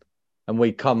 And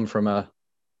we come from a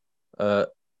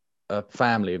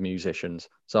family of musicians.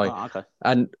 So, okay.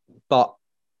 But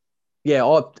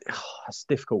yeah, that's a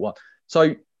difficult one.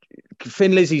 So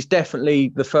Thin Lizzy's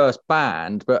definitely the first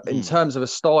band, but in terms of a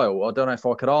style, I don't know if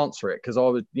I could answer it, because I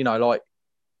was, like,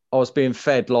 I was being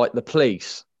fed like the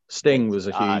Police. Sting was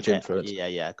a huge influence.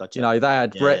 Yeah, gotcha. They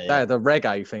had they had the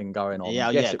reggae thing going on.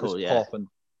 Yes, it was pop,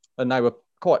 and they were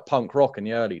quite punk rock in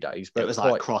the early days. But it was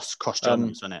like cross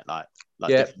genres, wasn't it? Like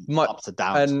different ups and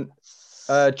downs.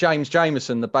 And James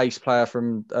Jamerson, the bass player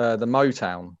from the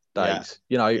Motown days,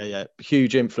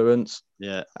 huge influence.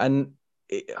 Yeah, and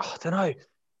I don't know. I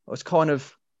was kind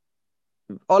of,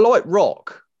 I like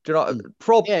rock. Do you know?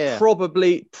 Probably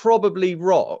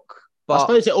rock. But I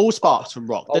suppose it all sparks from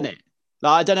rock, doesn't it?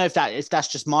 Like, I don't know if that's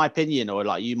just my opinion, or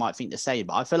like you might think the same,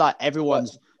 but I feel like everyone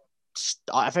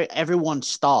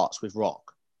starts with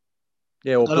rock.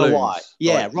 Yeah, or I don't blues. know why.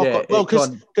 Yeah, rock. Well,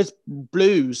 because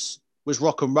blues was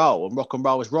rock and roll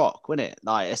was rock, wasn't it?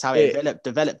 Like, it's how it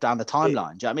developed down the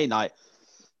timeline. Do you know what I mean? Like,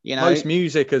 most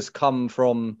music has come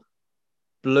from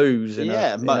blues in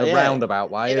a roundabout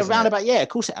way. Of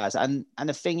course it has. And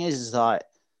the thing is like,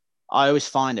 I always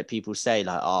find that people say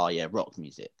like, oh yeah, rock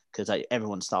music, because like,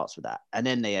 everyone starts with that, and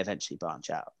then they eventually branch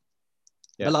out.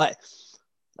 Yeah. But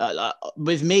like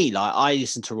with me, like, I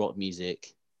listen to rock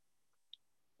music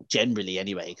generally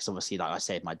anyway, because obviously, like I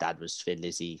said, my dad was Thin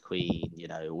Lizzy, Queen,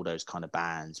 all those kind of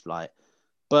bands. Like,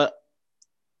 but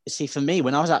see, for me,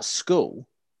 when I was at school,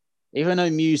 even though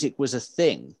music was a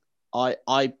thing, I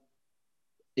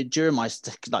during my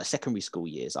like secondary school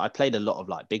years, I played a lot of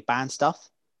like big band stuff,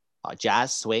 like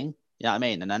jazz, swing. You know what I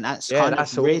mean? And that's kind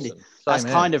of really, that's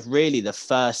kind of really the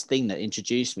first thing that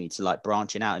introduced me to like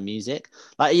branching out in music.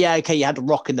 Like, yeah, okay, you had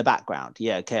rock in the background.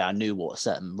 Yeah, okay, I knew what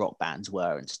certain rock bands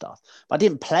were and stuff, but I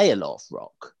didn't play a lot of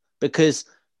rock, because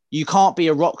you can't be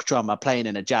a rock drummer playing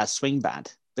in a jazz swing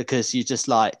band, because you just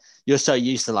like, you're so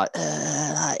used to like,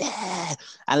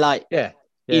 and like,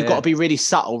 you've got to be really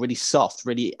subtle, really soft,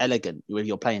 really elegant when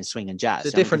you're playing swing and jazz.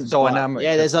 It's a different dynamic.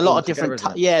 Yeah, there's a lot of different.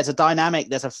 There's a dynamic,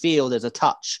 there's a feel, there's a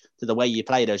touch to the way you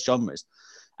play those genres,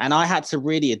 and I had to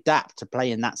really adapt to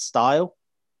playing that style.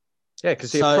 Yeah,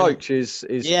 because the approach is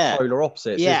polar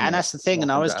opposites. Yeah, and that's the thing.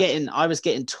 And I was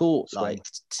getting taught swing, like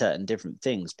certain different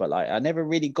things, but like I never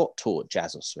really got taught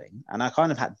jazz or swing, and I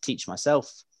kind of had to teach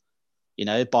myself,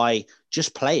 by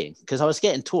just playing, because I was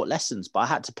getting taught lessons, but I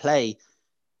had to play.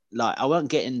 Like, I weren't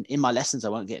getting in my lessons, I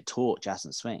weren't getting taught jazz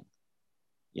and swing,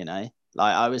 like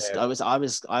I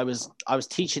was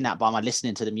teaching that by my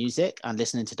listening to the music and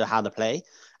listening to how to play,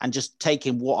 and just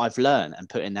taking what I've learned and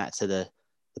putting that to the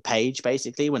page,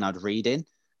 basically, when I'd read in.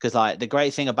 Because like the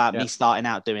great thing about me starting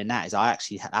out doing that is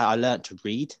I learned to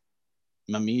read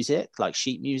my music, like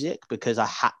sheet music, because I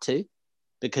had to,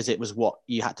 because it was what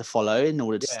you had to follow in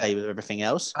order to stay with everything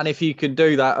else. And if you can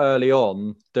do that early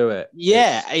on, do it.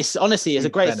 Yeah, it's honestly, it's a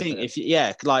great thing. If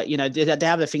they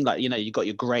have the thing like, you got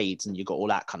your grades and you got all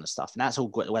that kind of stuff, and that's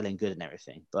all well and good and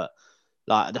everything. But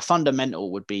like the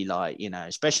fundamental would be like,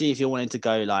 especially if you're wanting to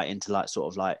go like into like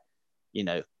sort of like,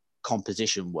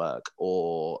 composition work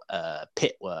or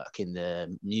pit work in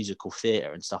the musical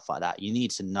theatre and stuff like that, you need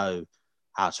to know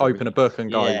how to open a book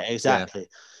and go. Yeah, exactly.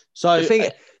 So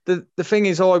the thing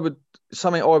is, I would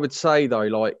say though,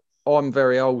 like, I'm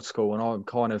very old school, and I'm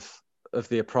kind of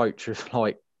the approach of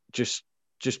like, just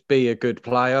be a good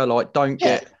player. Like, don't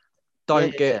get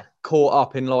caught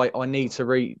up in like, I need to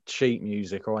read sheet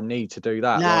music or I need to do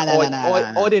that.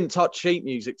 I didn't touch sheet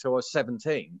music till I was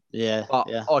 17. Yeah, but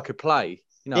I could play.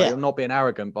 I'm not being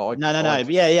arrogant, but but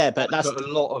that's put a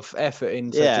lot of effort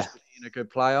into just being a good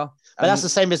player. But that's the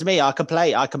same as me. I could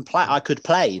play,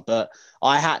 but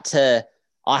I had to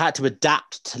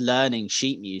adapt to learning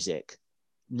sheet music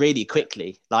really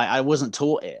quickly. Like I wasn't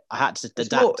taught it. I had to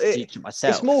adapt to teach it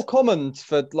myself. It's more common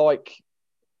for like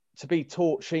to be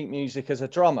taught sheet music as a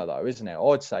drummer, though, isn't it?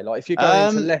 I'd say, like, if you're going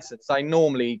into lessons, say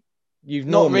normally you've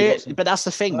not normally really, got some. but that's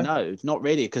the thing. No, not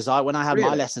really, because when I had my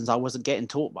Really? lessons, I wasn't getting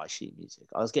taught by sheet music.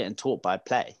 I was getting taught by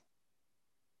play.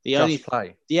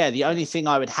 Play. Yeah, the only thing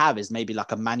I would have is maybe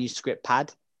like a manuscript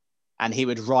pad, and he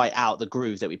would write out the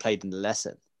groove that we played in the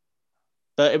lesson.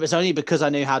 But it was only because I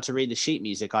knew how to read the sheet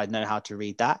music, I'd know how to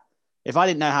read that. If I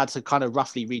didn't know how to kind of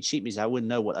roughly read sheet music, I wouldn't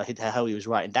know what the hell he was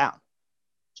writing down.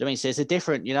 Do you know what I mean? So it's a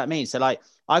different, you know what I mean? So like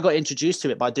I got introduced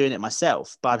to it by doing it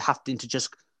myself, but I'd have to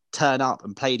just turn up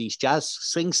and play these jazz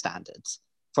swing standards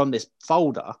from this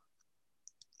folder.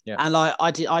 Yeah. And like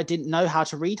I didn't know how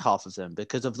to read half of them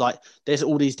because of like there's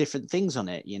all these different things on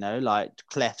it, you know, like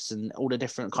clefs and all the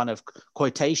different kind of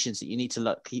quotations that you need to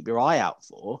look keep your eye out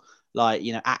for, like,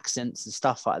 you know, accents and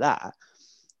stuff like that.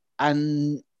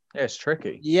 And yeah, it's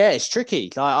tricky. Yeah, it's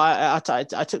tricky. Like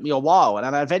I took me a while,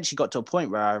 and I eventually got to a point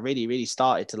where I really, really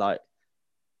started to like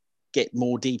get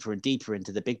more deeper and deeper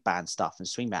into the big band stuff and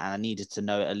swing band, and I needed to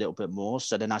know it a little bit more.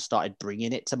 So then I started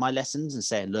bringing it to my lessons and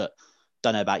saying, "Look,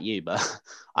 don't know about you, but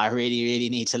I really, really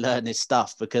need to learn this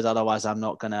stuff because otherwise I'm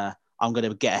gonna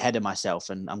get ahead of myself,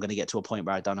 and I'm gonna get to a point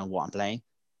where I don't know what I'm playing."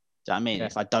 Do you know what I mean? Yeah.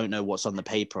 If I don't know what's on the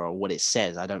paper or what it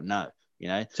says, I don't know. You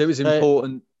know. So it was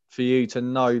important for you to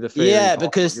know the theory. Yeah,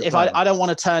 because if I don't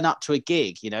want to turn up to a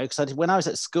gig, you know, because when I was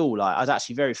at school, like, I was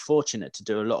actually very fortunate to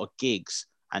do a lot of gigs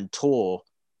and tour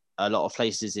a lot of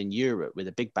places in Europe with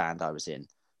a big band I was in,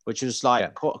 which was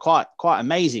like quite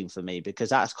amazing for me because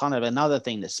that's kind of another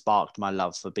thing that sparked my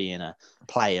love for being a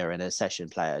player and a session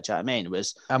player. Do you know what I mean? It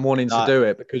was and wanting like, to do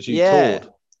it because you toured.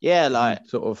 Yeah, like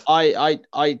sort of. I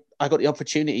got the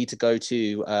opportunity to go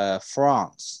to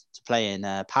France to play in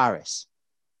Paris.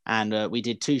 And we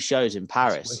did 2 shows in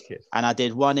Paris, and I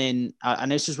did one in,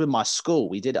 and this was with my school.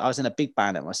 I was in a big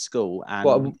band at my school.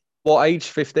 And what age?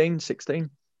 15, 16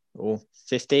 or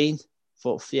 15?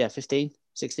 15,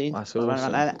 16. That's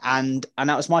awesome. And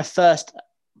that was my first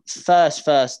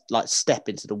like step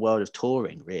into the world of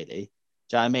touring, really.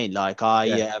 Do you know what I mean? Like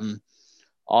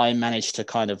I managed to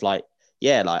kind of like,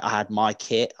 like I had my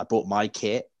kit. I brought my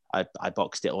kit. I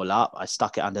boxed it all up. I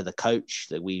stuck it under the coach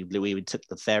that we took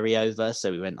the ferry over. So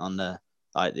we went on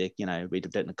we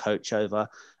did the coach over.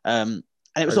 And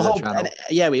it was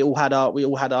we all had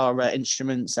our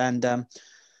instruments, and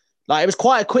like it was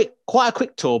quite a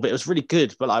quick tour, but it was really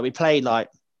good. But like we played a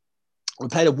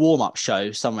warm-up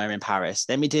show somewhere in Paris.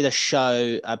 Then we did a show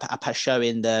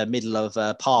in the middle of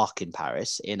a park in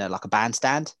Paris in like a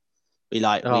bandstand.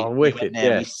 wicked. We went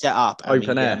there, we set up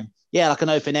open air. Like an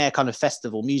open air kind of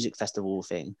music festival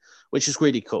thing, which is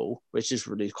really cool, which is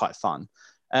really quite fun.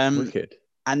 Wicked.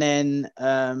 And then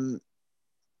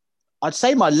I'd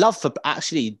say my love for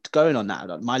actually going on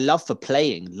that, my love for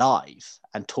playing live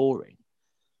and touring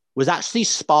was actually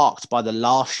sparked by the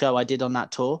last show I did on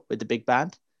that tour with the big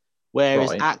band, where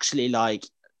it's actually like,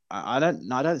 I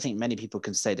don't think many people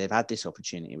can say they've had this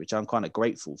opportunity, which I'm kind of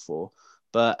grateful for.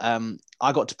 But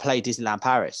I got to play Disneyland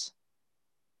Paris.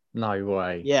 No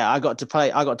way. Yeah, I got to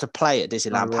play at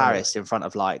Disneyland Paris in front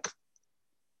of like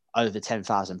over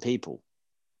 10,000 people.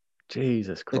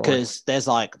 Jesus Christ. Because there's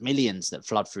like millions that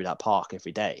flood through that park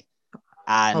every day.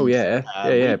 And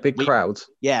big crowds.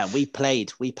 Yeah, we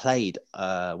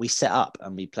set up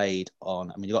and we played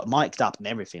on, we got mic'd up and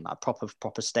everything, like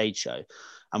proper stage show.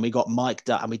 And we got mic'd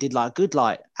up and we did like a good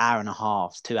like hour and a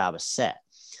half, 2 hour set.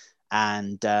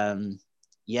 And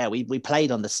we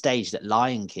played on the stage that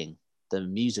Lion King, the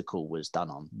musical, was done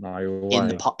on. No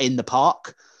way. in the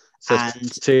park. So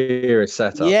serious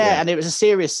setup. Yeah, and it was a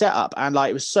serious setup, and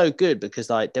like it was so good because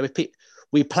like there were people.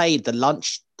 We played the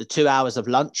 2 hours of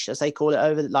lunch, as they call it,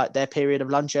 over like their period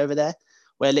of lunch over there,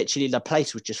 where literally the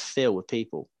place was just filled with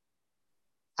people,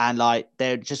 and like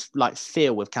they're just like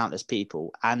filled with countless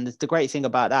people. And the great thing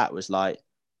about that was like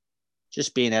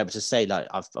just being able to say like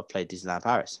I've played Disneyland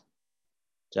Paris.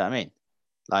 Do you know what I mean?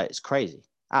 Like it's crazy,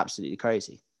 absolutely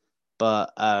crazy.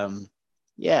 But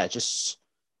just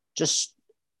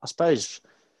I suppose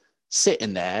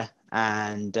sitting there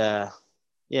and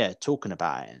talking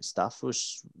about it and stuff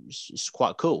was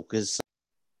quite cool because.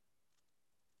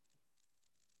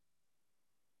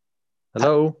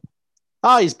 Hello.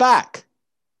 Oh, he's back.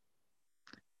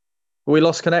 We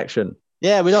lost connection.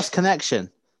 Yeah, we lost connection.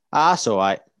 That's all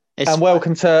right. And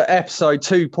welcome to episode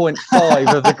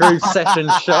 2.5 of the Groove Session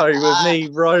Show with me,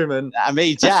 Roman. And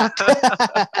me, Jack.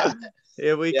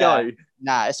 Here we go.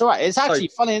 Nah, it's all right. It's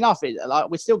actually funny enough. Like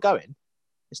we're still going.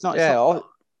 It's not. We're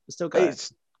still going.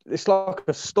 It's like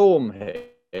a storm here.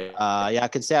 I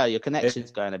can see how your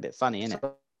connection's going a bit funny, isn't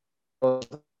it?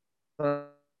 Yeah,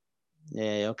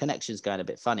 your connection's going a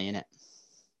bit funny, isn't it?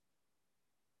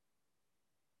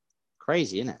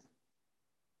 Crazy, isn't it?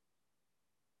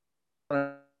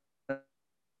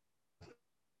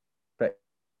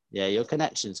 Yeah, your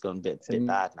connection's gone a bit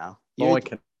bad now. You're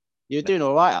doing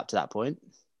all right up to that point.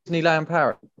 Disneyland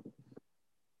Paris.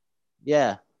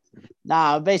 Yeah.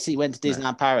 Nah, I basically went to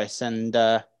Disneyland Paris, and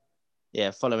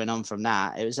yeah, following on from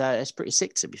that, it's pretty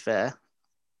sick, to be fair.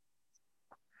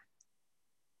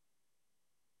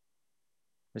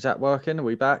 Is that working? Are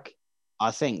we back?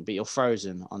 I think, but you're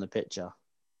frozen on the picture.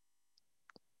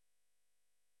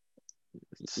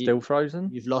 Still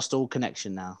frozen? You've lost all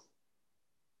connection now.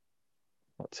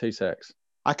 What, 2 secs?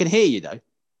 I can hear you though.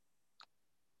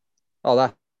 Oh,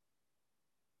 that.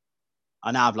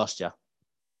 I now I've lost you.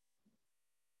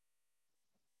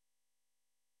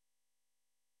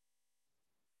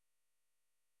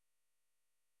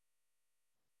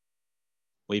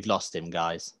 We've lost him,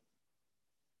 guys.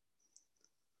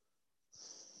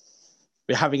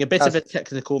 We're having a bit of a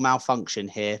technical malfunction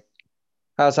here.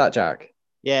 How's that, Jack?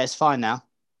 Yeah, it's fine now.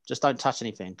 Just don't touch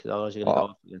anything, because otherwise you're going to go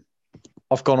off again.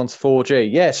 I've gone on to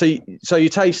 4G. Yeah, so you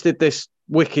tasted this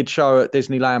wicked show at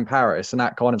Disneyland Paris, and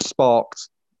that kind of sparked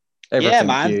everything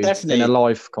for you definitely. In a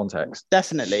live context.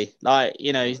 Definitely. Like,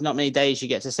 you know, not many days you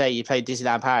get to say you played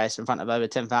Disneyland Paris in front of over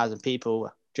 10,000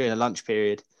 people during a lunch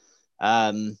period.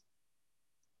 Yeah,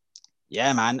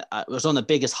 man, it was on the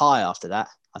biggest high after that,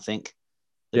 I think.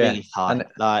 The biggest high. And,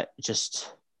 like,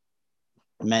 just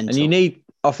mental. And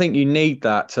I think you need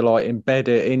that to like embed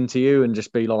it into you and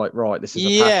just be like, right, this is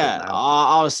a passion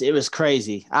now. It was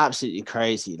crazy, absolutely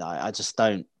crazy. Like, I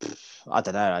don't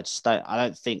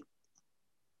think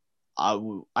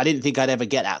I didn't think I'd ever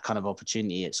get that kind of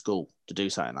opportunity at school to do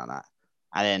something like that.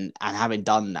 And having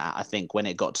done that, I think when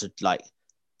it got to like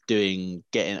getting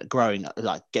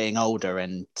older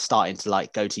and starting to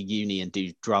like go to uni and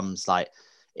do drums like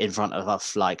in front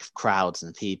of like crowds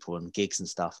and people and gigs and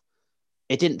stuff,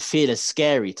 it didn't feel as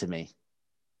scary to me.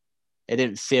 It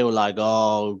didn't feel like,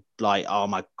 oh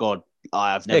my God,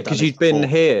 I've never done because you'd been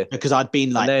here. Because I'd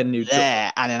been like and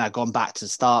then I'd gone back to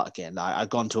start again. Like I'd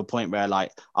gone to a point where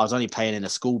like I was only playing in a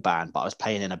school band, but I was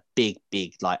playing in a big,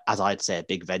 like, as I'd say, a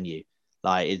big venue.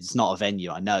 Like, it's not a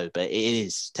venue, I know, but it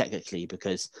is technically,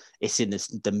 because it's in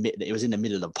it was in the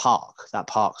middle of the park. That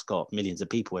park's got millions of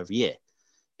people every year.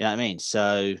 You know what I mean?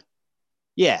 So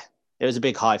yeah, it was a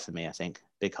big high for me, I think.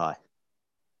 Big high.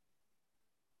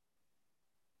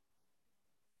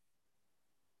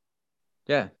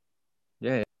 Yeah.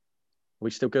 Are we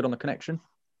still good on the connection?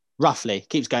 Roughly.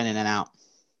 Keeps going in and out.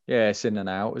 Yeah, it's in and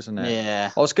out, isn't it?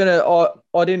 Yeah. I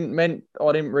didn't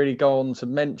really go on to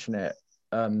mention it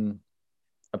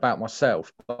about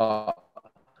myself, but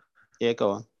yeah,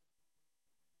 go on.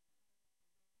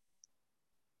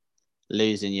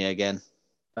 Losing you again.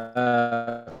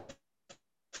 From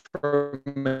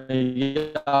a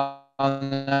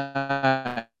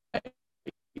young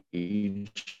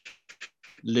age.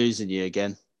 Losing you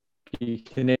again.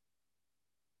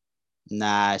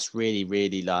 Nah, it's really,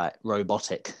 really like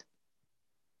robotic.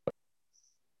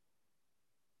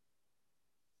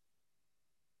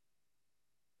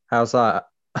 How's that?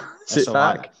 Sit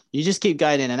back. Right. You just keep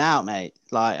going in and out, mate.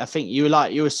 Like, I think you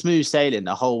were smooth sailing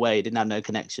the whole way. You didn't have no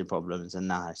connection problems, and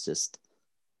now it's just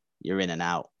you're in and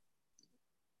out.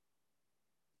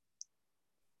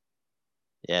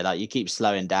 Yeah, like you keep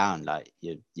slowing down. Like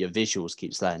your visuals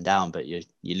keep slowing down, but you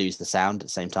lose the sound at the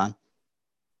same time.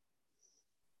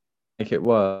 Make it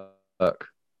work for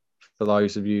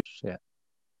those of you. Yeah.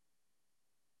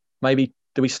 Maybe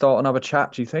do we start another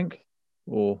chat? Do you think?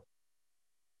 Or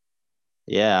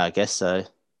yeah, I guess so.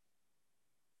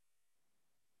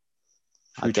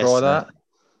 Should we try that?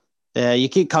 Yeah, you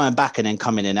keep coming back and then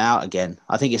coming in and out again.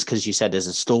 I think it's because you said there's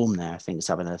a storm there. I think it's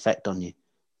having an effect on you.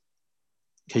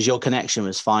 Because your connection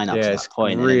was fine up to that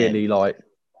point. Really like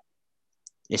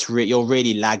you're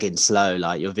really lagging slow,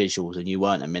 like your visuals, and you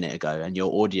weren't a minute ago. And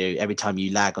your audio, every time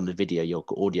you lag on the video, your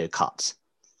audio cuts.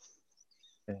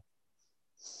 Yeah.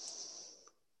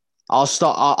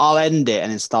 I'll end it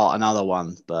and then start another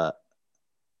one. But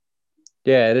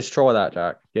yeah, let's try that,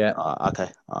 Jack. Yeah. Okay.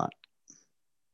 All right.